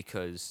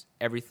because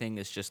everything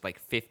is just like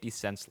 50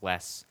 cents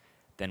less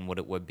than what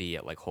it would be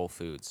at like Whole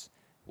Foods,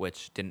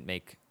 which didn't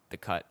make the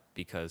cut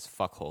because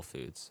fuck Whole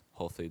Foods.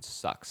 Whole Foods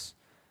sucks.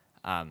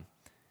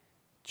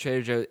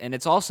 Trader Joe's, and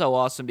it's also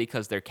awesome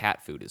because their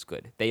cat food is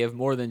good. They have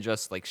more than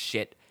just like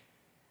shit.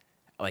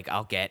 Like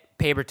I'll get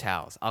paper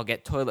towels, I'll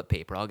get toilet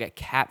paper, I'll get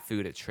cat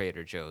food at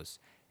Trader Joe's,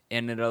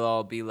 and it'll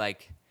all be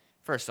like,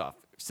 first off,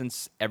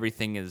 since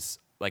everything is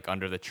like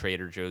under the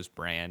Trader Joe's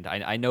brand,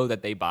 I know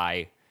that they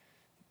buy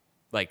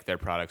like their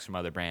products from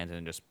other brands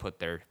and just put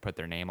their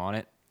name on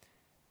it.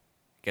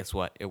 Guess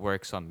what? It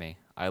works on me.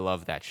 I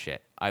love that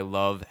shit. I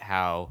love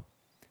how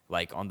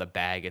like on the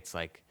bag it's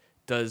like,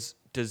 does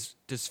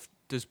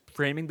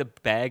framing the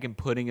bag and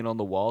putting it on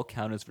the wall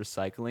count as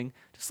recycling?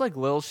 Just like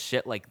little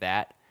shit like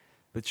that.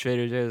 But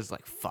Trader Joe's is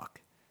like,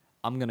 fuck,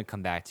 I'm going to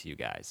come back to you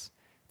guys.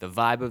 The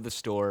vibe of the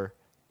store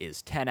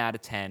is 10 out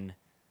of 10.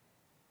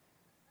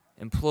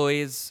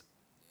 Employees,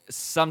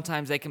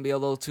 sometimes they can be a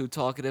little too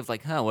talkative,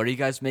 like, what are you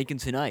guys making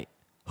tonight?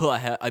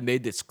 I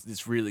made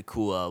this really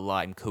cool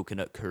lime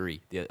coconut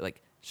curry.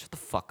 Like, shut the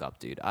fuck up,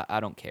 dude. I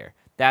don't care.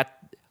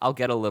 I'll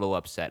get a little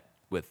upset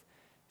with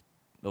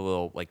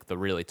the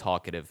really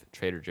talkative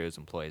Trader Joe's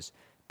employees.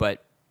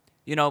 But,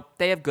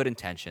 they have good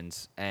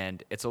intentions,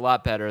 and it's a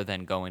lot better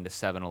than going to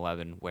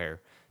 7-Eleven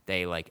where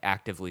they, like,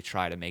 actively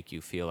try to make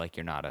you feel like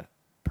you're not a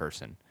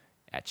person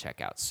at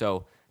checkout.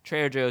 So,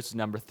 Trader Joe's is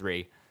number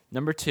 3.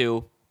 Number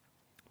 2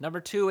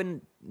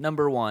 and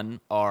number 1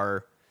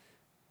 are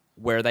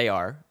where they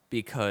are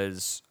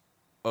because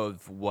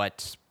of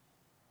what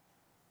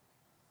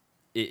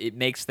it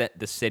makes the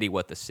city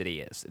what the city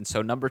is. And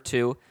so number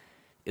 2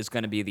 is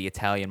going to be the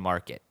Italian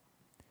market.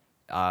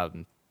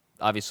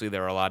 Obviously,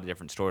 there are a lot of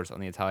different stores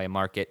on the Italian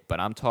market, but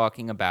I'm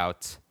talking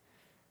about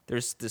all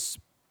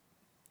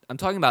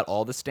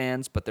the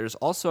stands, but there's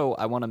also,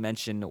 I want to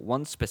mention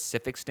one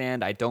specific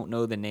stand. I don't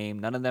know the name.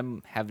 None of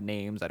them have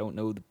names. I don't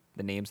know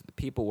the names of the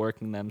people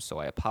working them, so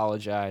I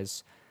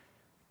apologize.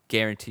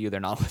 Guarantee you they're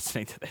not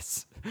listening to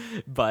this.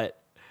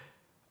 But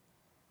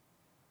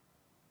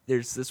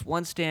there's this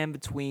one stand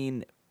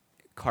between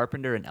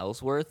Carpenter and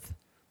Ellsworth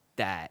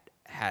that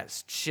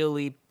has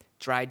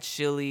dried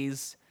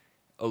chilies,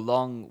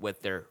 along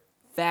with their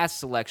vast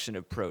selection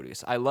of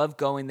produce. I love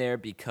going there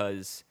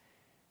because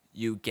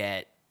you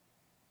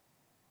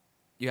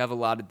have a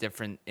lot of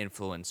different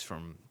influence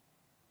from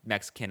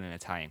Mexican and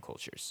Italian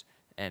cultures,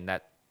 and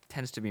that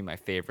tends to be my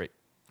favorite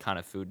kind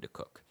of food to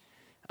cook.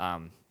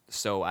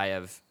 So I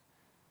have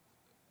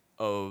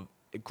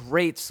a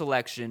great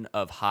selection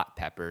of hot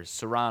peppers,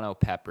 serrano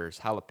peppers,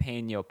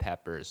 jalapeno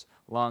peppers,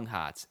 long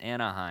hots,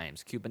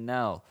 Anaheims,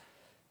 Cubanelle,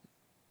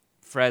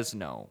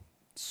 Fresno.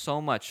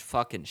 So much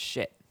fucking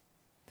shit.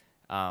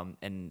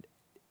 And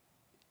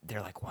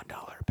they're like $1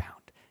 a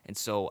pound. And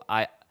so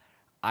I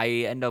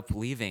end up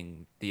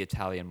leaving the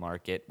Italian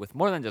market with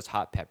more than just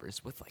hot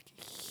peppers, with like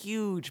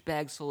huge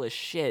bags full of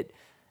shit.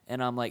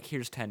 And I'm like,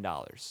 here's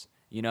 $10,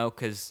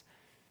 because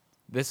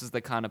this is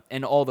the kind of,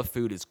 and all the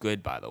food is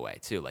good, by the way,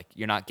 too. Like,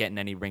 you're not getting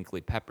any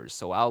wrinkly peppers.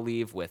 So I'll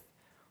leave with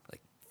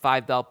like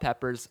 5 bell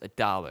peppers,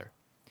 $1.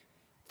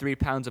 3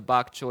 pounds of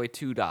bok choy,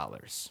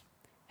 $2.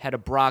 Head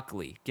of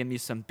broccoli, give me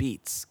some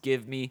beets.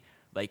 Give me,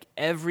 like,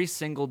 every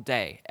single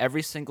day,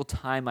 every single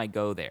time I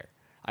go there,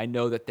 I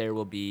know that there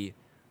will be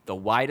the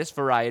widest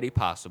variety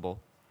possible.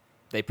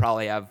 They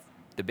probably have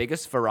the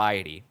biggest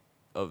variety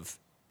of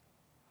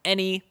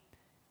any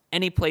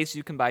place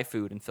you can buy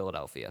food in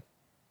Philadelphia.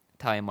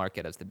 Italian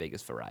market has the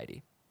biggest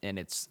variety, and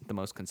it's the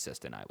most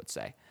consistent, I would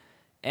say.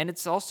 And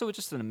it's also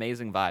just an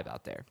amazing vibe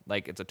out there.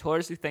 Like, it's a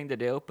touristy thing to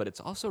do, but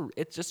it's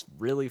just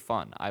really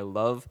fun. I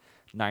love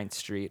 9th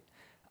Street.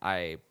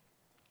 I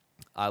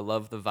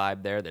love the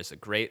vibe there. There's a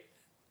great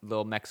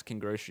little Mexican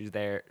grocery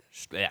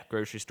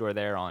store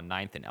there on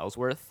 9th and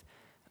Ellsworth.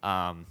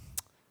 I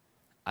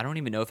don't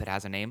even know if it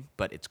has a name,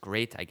 but it's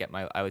great. I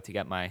like to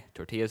get my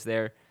tortillas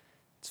there.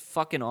 It's a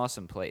fucking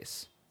awesome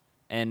place.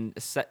 And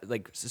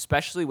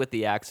especially with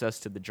the access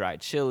to the dried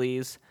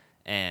chilies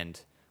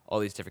and all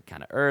these different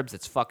kind of herbs,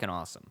 it's fucking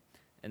awesome.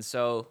 And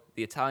so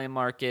the Italian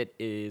market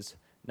is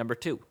number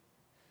 2.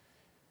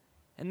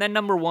 And then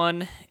number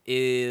 1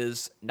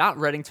 is not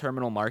Reading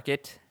Terminal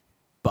Market,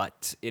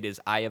 but it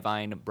is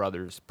Iovine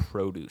Brothers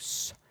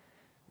Produce.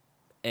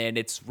 And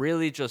it's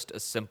really just a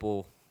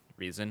simple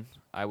reason,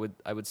 I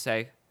would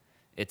say.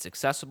 It's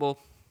accessible.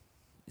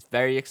 It's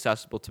very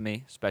accessible to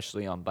me,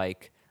 especially on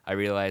bike. I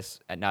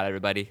realize that not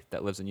everybody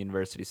that lives in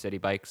University City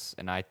bikes,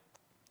 and I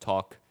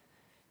talk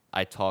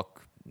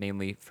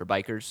mainly for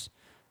bikers.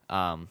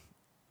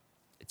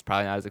 It's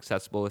probably not as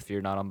accessible if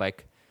you're not on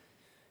bike,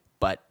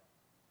 but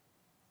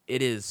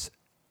it's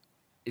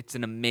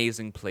an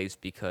amazing place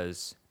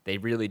because they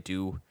really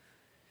do.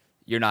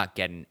 You're not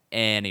getting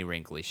any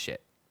wrinkly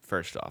shit.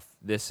 First off,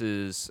 this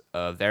is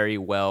a very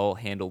well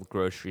handled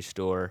grocery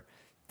store.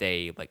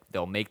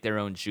 They'll make their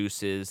own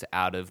juices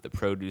out of the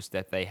produce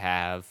that they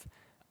have.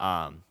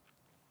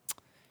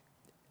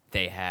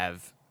 They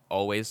have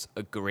always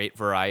a great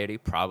variety,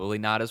 probably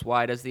not as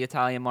wide as the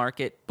Italian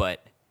market,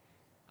 but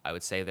I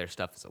would say their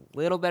stuff is a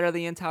little better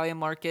than the Italian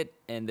market.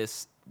 And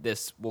this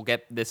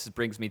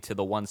brings me to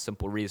the one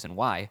simple reason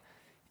why.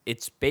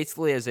 It's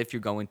basically as if you're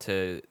going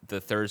to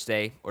the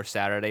Thursday or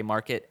Saturday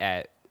market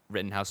at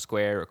Rittenhouse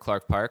Square or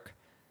Clark Park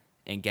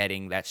and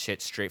getting that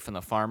shit straight from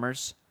the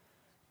farmers,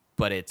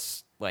 but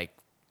it's like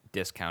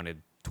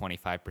discounted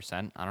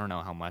 25%. I don't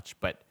know how much,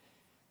 but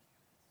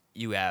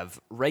you have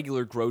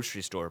regular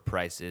grocery store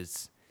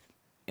prices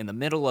in the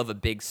middle of a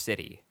big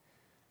city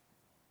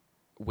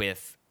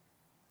with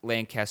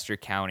Lancaster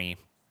County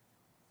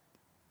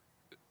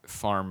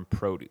farm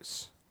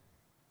produce.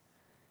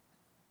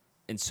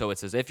 And so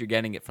it's as if you're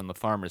getting it from the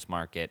farmer's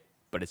market,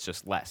 but it's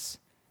just less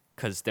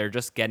because they're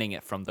just getting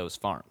it from those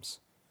farms.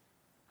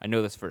 I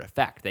know this for a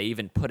fact. They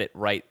even put it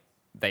right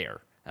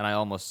there. And I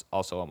almost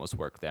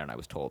worked there, and I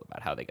was told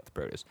about how they get the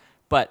produce.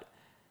 But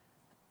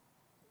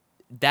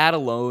that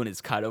alone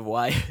is kind of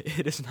why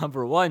it is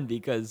number 1,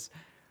 because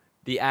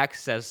the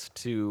access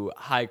to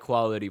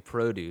high-quality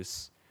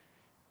produce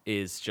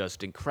is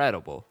just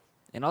incredible.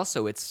 And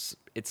also, it's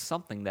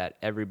something that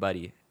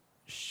everybody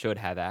should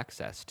have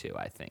access to,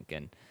 I think.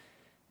 And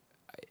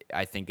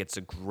I think it's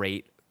a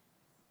great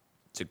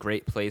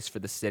place for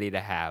the city to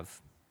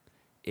have.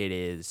 It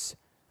is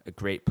a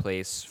great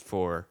place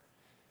for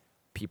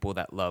people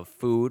that love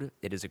food.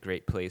 It is a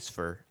great place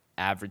for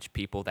average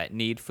people that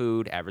need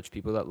food, average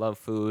people that love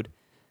food.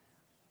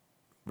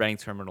 Reading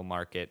Terminal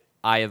Market,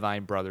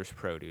 Iovine Brothers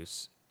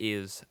Produce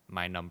is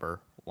my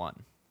number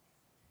 1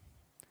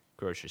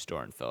 grocery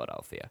store in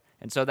Philadelphia.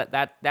 And so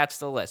that's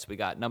the list. We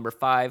got number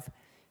 5,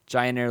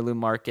 Giant Heirloom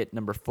Market.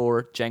 Number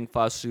 4,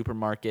 Jengfa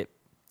Supermarket.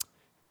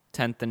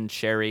 10th and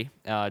Cherry.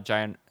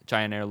 Giant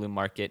Heirloom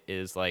Market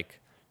is like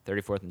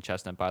 34th and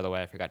Chestnut, by the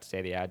way. I forgot to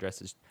say the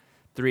address is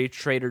 3,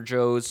 Trader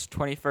Joe's,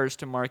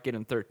 21st and Market,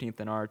 and 13th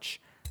and Arch.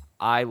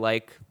 I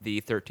like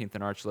the 13th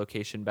and Arch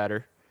location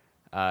better.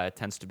 It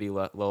tends to be a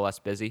little less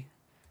busy.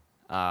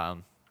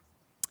 Number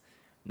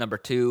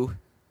 2,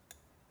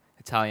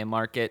 Italian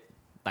Market,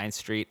 9th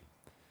Street.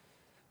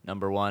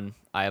 Number 1,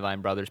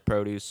 Iovine Brothers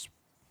Produce,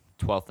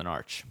 12th and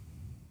Arch.